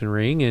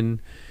Sachsenring,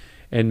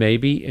 and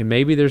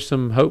maybe there's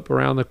some hope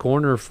around the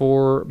corner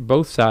for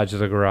both sides of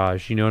the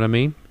garage. You know what I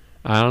mean?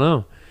 I don't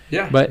know.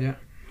 Yeah. But yeah.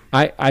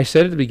 I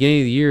said at the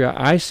beginning of the year,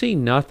 I see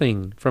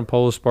nothing from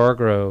Pol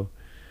Espargaro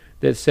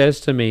that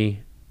says to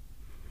me,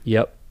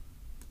 yep,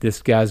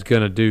 this guy's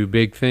going to do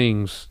big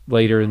things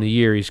later in the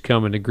year. He's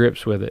coming to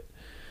grips with it.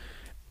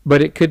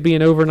 But it could be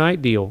an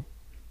overnight deal.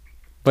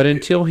 But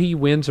until he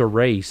wins a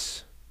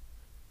race,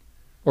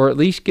 or at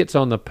least gets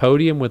on the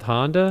podium with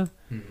Honda,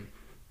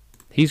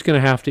 he's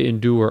going to have to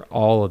endure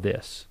all of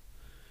this.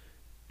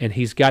 And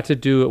he's got to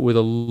do it with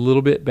a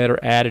little bit better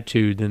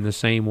attitude than the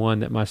same one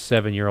that my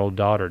 7-year-old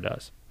daughter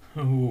does.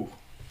 Ooh.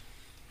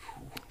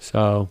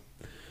 So,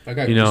 I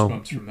got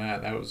goosebumps from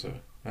that. That was a.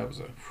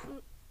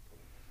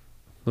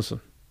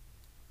 Listen,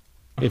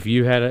 if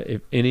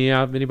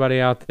anybody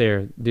out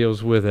there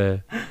deals with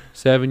a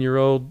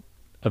 7-year-old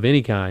of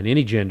any kind,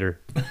 any gender,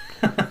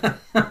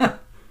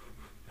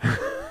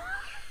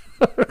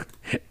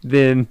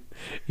 then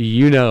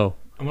you know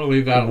I'm gonna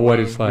leave that what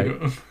alone. it's like.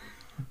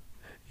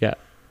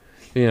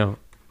 Yeah,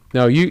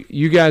 no,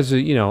 you guys,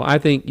 I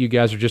think you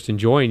guys are just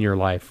enjoying your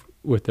life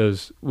with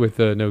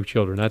no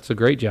children. That's a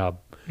great job.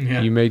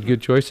 Yeah. You made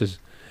good choices,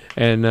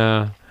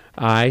 and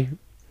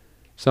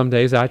some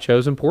days I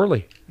chose them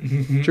poorly,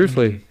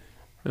 truthfully.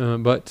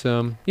 But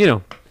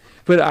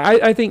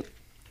I think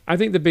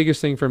the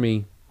biggest thing for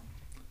me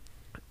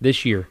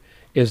this year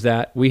is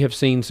that we have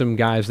seen some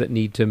guys that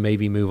need to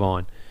maybe move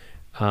on.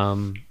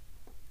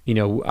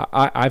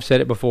 I've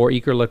said it before,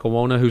 Iker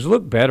Lecuona, who's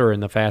looked better in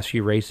the past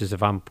few races,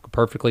 if I'm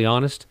perfectly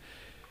honest.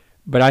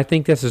 But I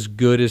think that's as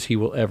good as he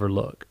will ever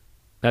look.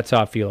 That's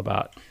how I feel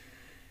about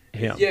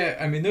him. Yeah,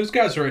 I mean, those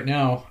guys right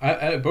now,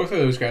 both of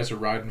those guys are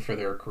riding for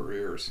their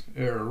careers.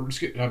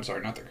 I'm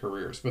sorry, not their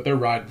careers, but they're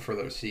riding for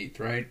those seats,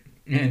 right?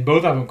 And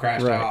both of them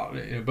crashed out.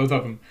 Both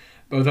of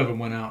them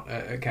went out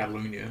at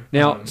Catalunya.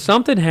 Now,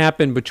 something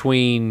happened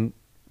between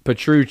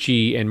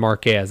Petrucci and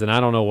Marquez, and I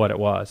don't know what it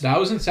was. That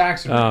was in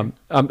Sachsenring.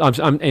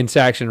 I'm in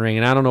Sachsenring,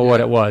 and I don't know what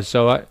it was.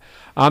 So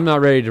I'm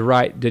not ready to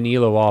write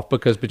Danilo off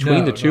because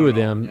between the two of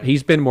them,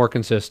 he's been more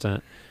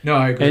consistent. No,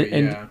 I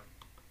agree.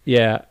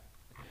 Yeah.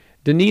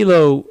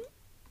 Danilo,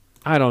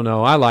 I don't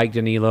know. I like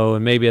Danilo,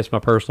 and maybe it's my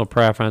personal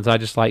preference. I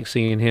just like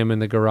seeing him in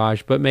the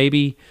garage. But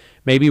maybe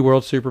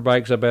World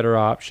Superbike's a better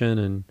option.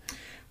 And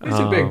he's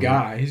a big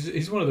guy.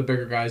 He's one of the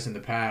bigger guys in the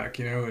paddock,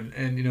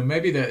 and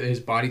maybe that his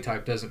body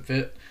type doesn't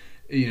fit,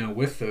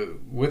 with a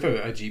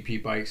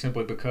GP bike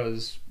simply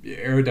because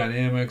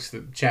aerodynamics,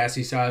 the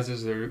chassis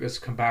sizes, they're as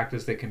compact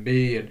as they can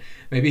be, and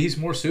maybe he's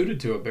more suited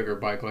to a bigger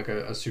bike like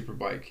a super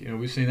bike.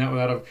 We've seen that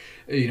without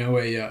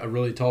a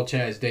really tall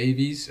Chaz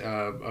Davies,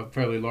 a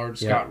fairly large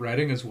Scott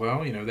Redding as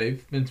well.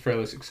 They've been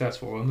fairly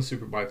successful on the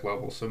super bike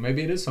level, so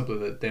maybe it is something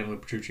that Danilo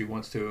Petrucci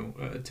wants to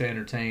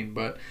entertain.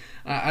 But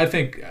I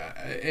think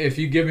if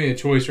you give me a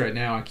choice right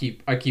now, I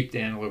keep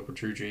Danilo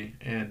Petrucci,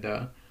 and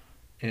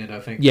I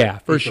think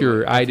for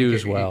sure I do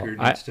as well. Iker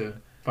needs to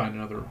find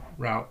another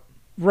route.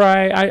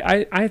 Right.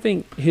 I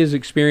think his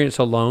experience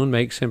alone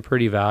makes him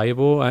pretty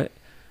valuable.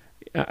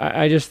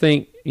 I just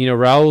think,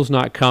 Raul's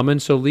not coming,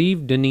 so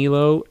leave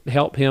Danilo,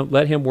 help him,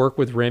 let him work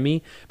with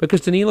Remy, because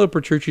Danilo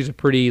Petrucci's a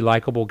pretty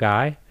likable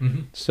guy.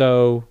 Mm-hmm.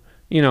 So,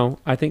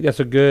 I think that's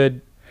a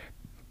good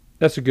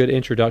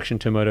introduction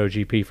to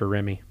MotoGP for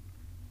Remy.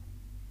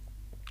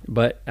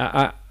 But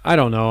I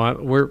don't know.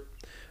 We're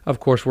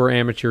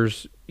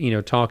amateurs,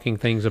 talking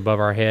things above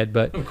our head,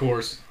 but of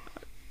course,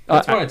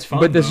 that's why it's fun.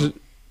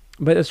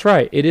 But that's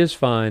right, it is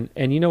fun,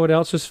 and you know what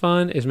else is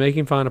fun is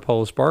making fun of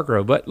Pol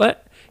Espargaro.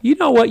 But you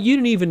know what? You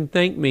didn't even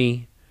thank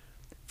me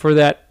for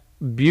that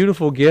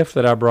beautiful gift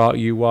that I brought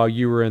you while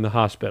you were in the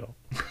hospital.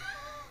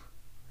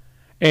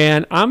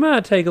 And I'm going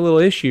to take a little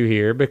issue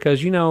here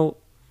because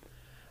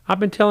I've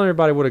been telling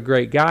everybody what a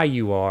great guy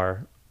you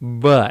are,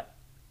 but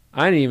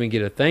I didn't even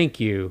get a thank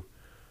you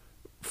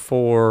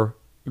for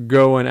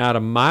going out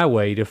of my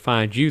way to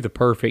find you the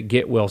perfect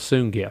get well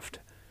soon gift.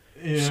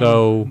 Yeah.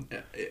 So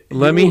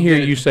let me hear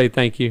you say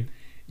thank you.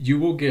 You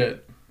will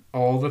get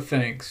all the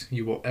thanks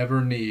you will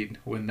ever need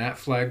when that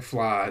flag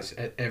flies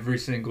at every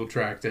single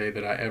track day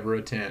that I ever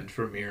attend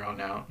from here on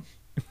out.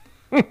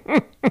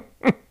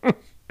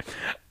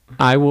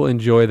 I will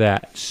enjoy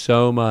that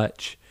so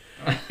much.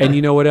 And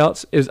you know what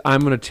else is? I'm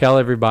going to tell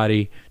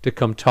everybody to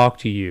come talk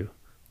to you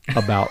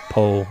about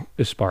Pol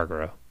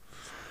Espargaro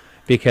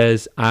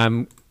because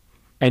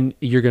and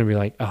you're going to be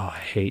like, oh, I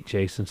hate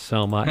Jason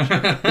so much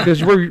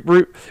because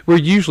we're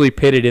usually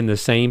pitted in the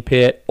same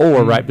pit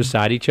or right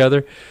beside each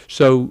other.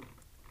 So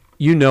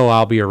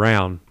I'll be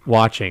around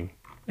watching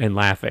and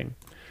laughing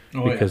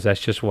because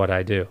that's just what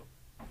I do.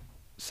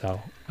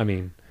 So, I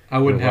mean, I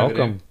wouldn't have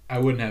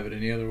it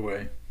any other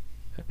way.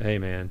 Hey,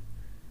 man.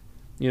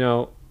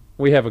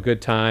 We have a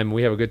good time.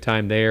 We have a good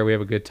time there. We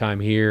have a good time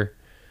here.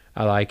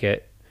 I like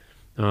it.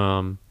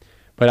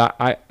 But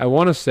I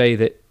want to say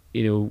that,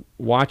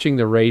 watching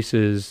the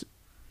races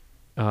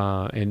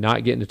and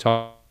not getting to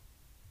talk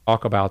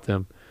about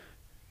them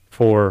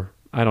for,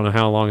 I don't know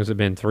how long has it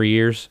been, 3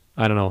 years?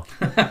 I don't know.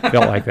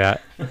 Felt like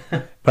that.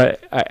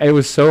 But it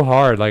was so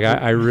hard. Like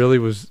I really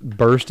was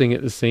bursting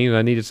at the seams.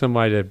 I needed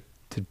somebody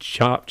to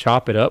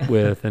chop it up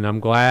with, and I'm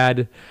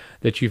glad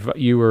that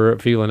you were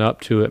feeling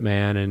up to it,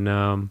 man.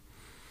 And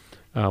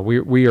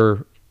we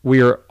are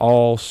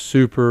all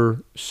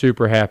super,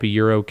 super happy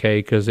you're okay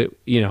because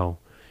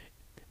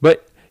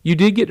but you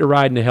did get to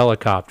ride in a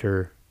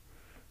helicopter,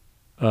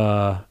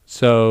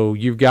 so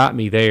you've got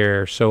me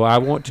there. So I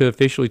want to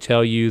officially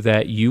tell you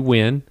that you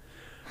win.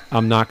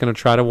 I'm not going to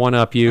try to one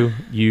up you.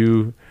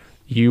 You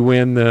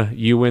win the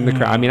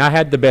crash. I mean, I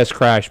had the best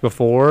crash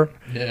before.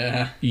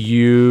 Yeah.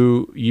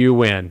 You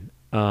win.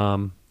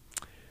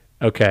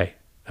 Okay.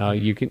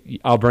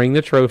 I'll bring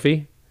the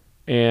trophy,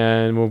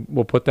 and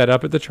we'll put that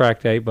up at the track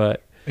day.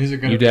 But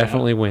you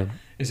definitely win.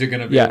 Is it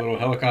going to be a little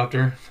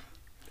helicopter?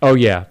 Oh,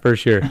 yeah, for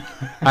sure.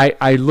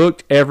 I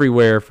looked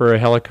everywhere for a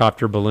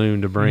helicopter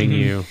balloon to bring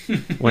you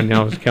when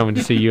I was coming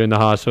to see you in the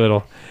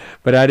hospital.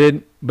 but I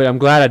didn't. But I'm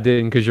glad I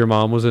didn't because your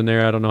mom was in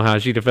there. I don't know how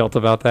she'd have felt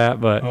about that,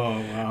 but Oh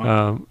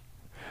wow.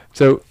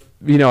 so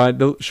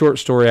the short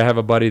story. I have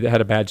a buddy that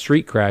had a bad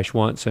street crash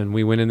once, and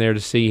we went in there to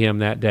see him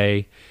that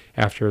day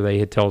after they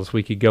had told us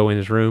we could go in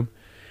his room,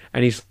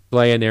 and he's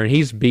laying there and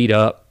he's beat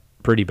up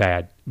pretty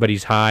bad, but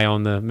he's high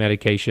on the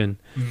medication.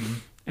 Mm-hmm.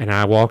 And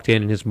I walked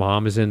in and his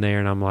mom is in there,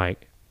 and I'm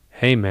like,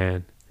 "Hey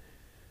man,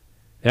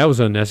 that was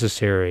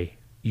unnecessary.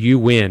 You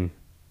win."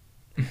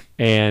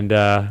 And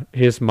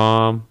his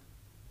mom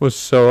was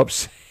so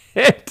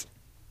upset.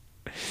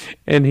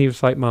 And he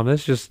was like, "Mom,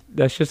 that's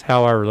just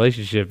how our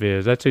relationship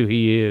is. That's who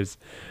he is.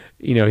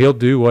 He'll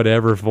do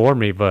whatever for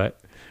me, but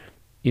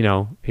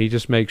he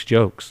just makes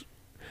jokes."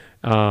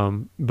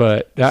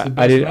 But It's the I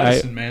best did.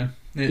 medicine, man.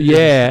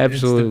 Yeah,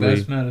 absolutely.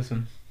 It's the best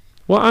medicine.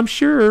 Well, I'm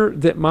sure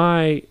that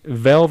my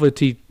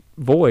velvety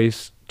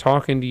voice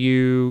talking to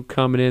you,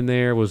 coming in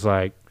there, was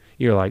like,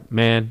 you're like,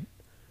 "Man,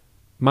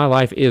 my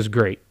life is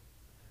great.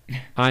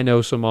 I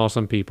know some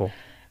awesome people."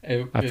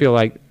 I feel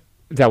like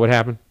that would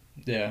happen.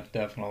 Yeah,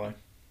 definitely.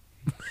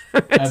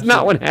 That's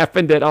not what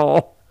happened at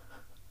all.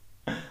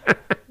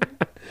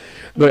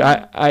 But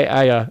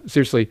I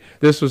seriously,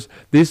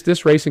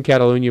 this race in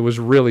Catalonia was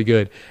really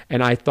good,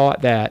 and I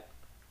thought that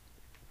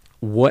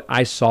what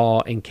I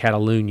saw in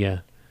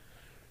Catalonia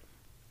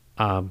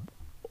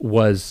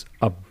was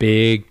a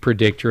big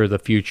predictor of the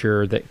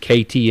future, that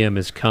KTM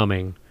is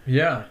coming.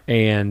 Yeah.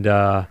 And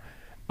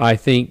I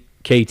think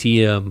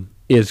KTM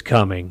is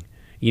coming.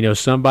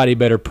 Somebody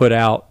better put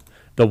out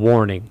the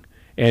warning.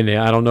 And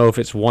I don't know if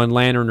it's one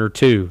lantern or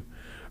two,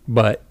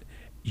 but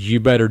you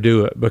better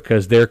do it,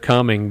 because they're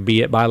coming,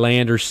 be it by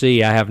land or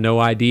sea. I have no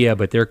idea,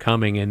 but they're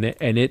coming, and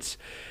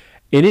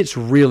it's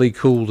really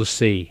cool to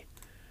see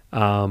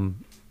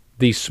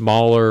these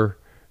smaller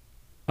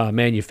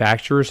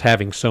manufacturers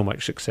having so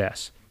much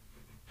success.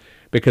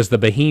 Because the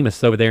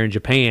behemoths over there in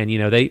Japan,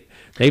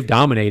 they've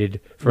dominated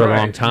for a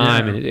long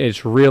time, yeah. and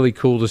it's really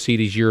cool to see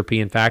these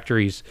European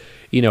factories,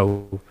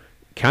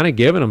 kind of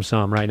giving them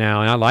some right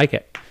now, and I like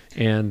it.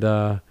 And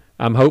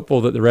I'm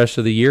hopeful that the rest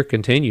of the year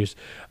continues.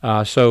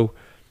 So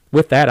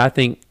with that, I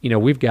think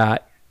we've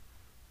got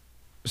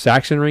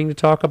Sachsenring to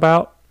talk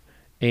about,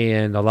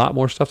 and a lot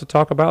more stuff to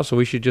talk about. So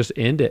we should just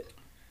end it.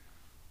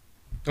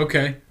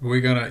 Okay,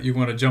 you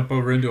want to jump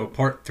over into a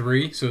part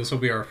 3? So this will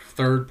be our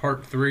third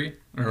part 3,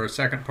 or a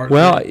second part.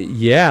 Well, 3?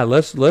 yeah,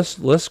 let's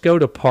go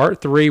to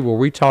part 3, where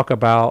we talk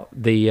about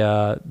the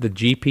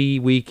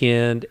GP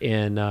weekend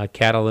in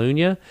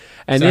Catalonia,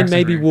 and then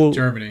maybe we'll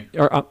Germany.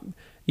 Or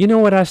you know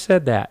what, I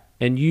said that,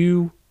 and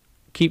you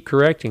keep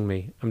correcting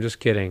me. I'm just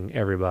kidding,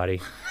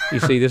 everybody. You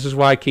see, this is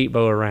why I keep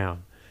Bo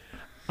around.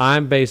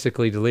 I'm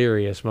basically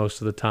delirious most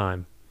of the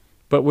time,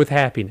 but with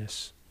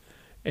happiness.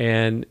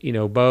 And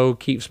Bo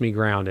keeps me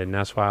grounded, and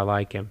that's why I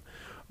like him.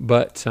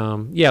 But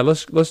yeah,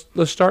 let's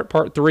start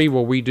part 3,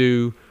 where we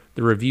do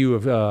the review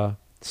of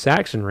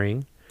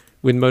Sachsenring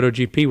with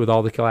MotoGP with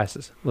all the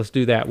classes. Let's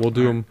do that. We'll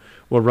do them.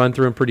 We'll run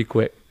through them pretty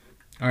quick.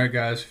 All right,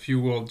 guys. If you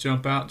will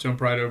jump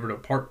right over to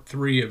part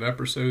 3 of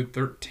episode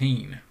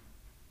 13.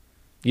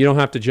 You don't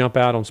have to jump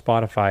out on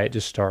Spotify. It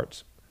just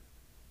starts.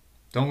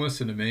 Don't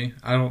listen to me.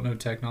 I don't know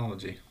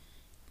technology.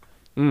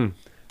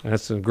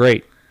 That's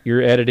great.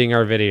 You're editing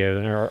our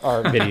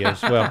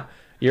videos. Well,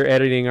 you're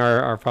editing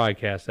our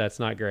podcast. That's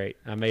not great.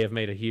 I may have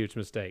made a huge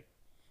mistake.